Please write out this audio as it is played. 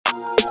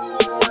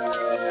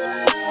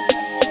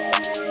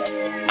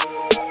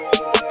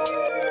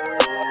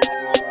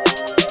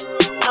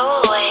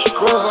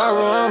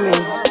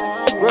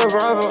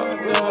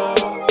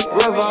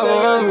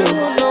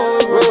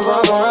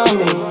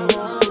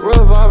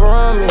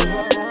around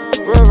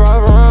me,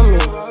 revolve around me.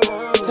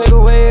 Take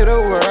away the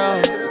world,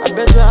 I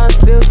bet you I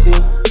still see.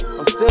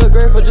 I'm still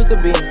grateful just to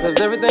be, cause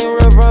everything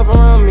revolve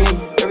around me.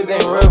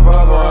 Everything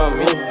revolve around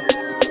me.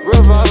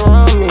 Revolve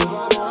around me.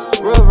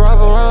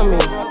 Revolve around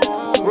me.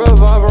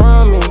 Revolve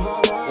around me.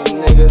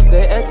 And niggas,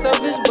 they act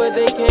selfish, but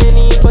they can't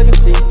even fucking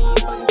see.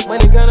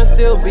 Money gonna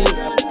still be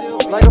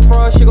like a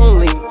fraud, she gon'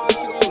 leave.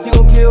 He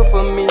gon' kill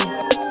for me,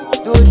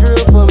 do a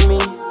drill for me.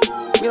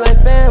 We like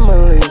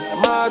family,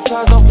 my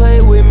ties don't play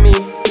with me.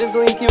 This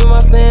lean keeping my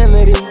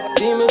sanity.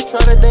 Demons try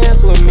to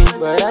dance with me,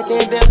 but I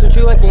can't dance with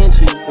you, I can't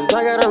cheat. Cause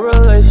I got a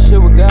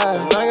relationship with God,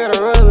 and I got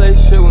a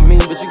relationship with me.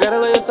 But you gotta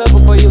love yourself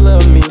before you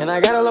love me, and I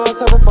gotta love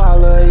myself before I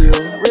love you.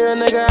 Real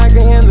nigga, I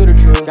can handle the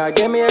truth. God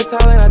gave me a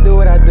talent, I do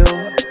what I do.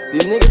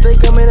 These niggas, they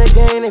come in the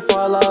game, they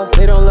fall off,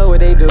 they don't love what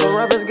they do. Some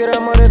rappers get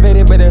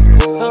unmotivated, but that's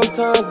cool.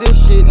 Sometimes this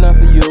shit not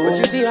for you, but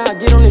you see how I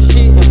get on this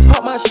shit and talk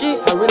my shit.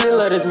 I really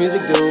love this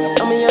music, dude.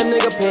 I'm a young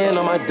nigga paying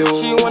on my dude.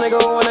 She wanna go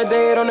on a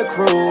date on the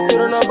cruise.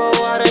 You don't know about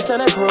why they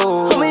send a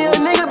cruise. I'm a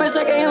young nigga, bitch,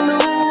 I can't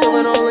lose.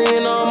 Someone only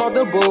and I'm off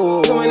the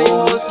boo. Too many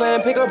hoes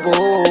playing pick a boo.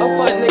 A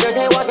fuck nigga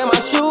can't walk in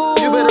my shoes.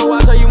 You better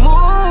watch how you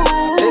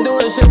move. They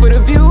doing shit for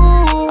the view.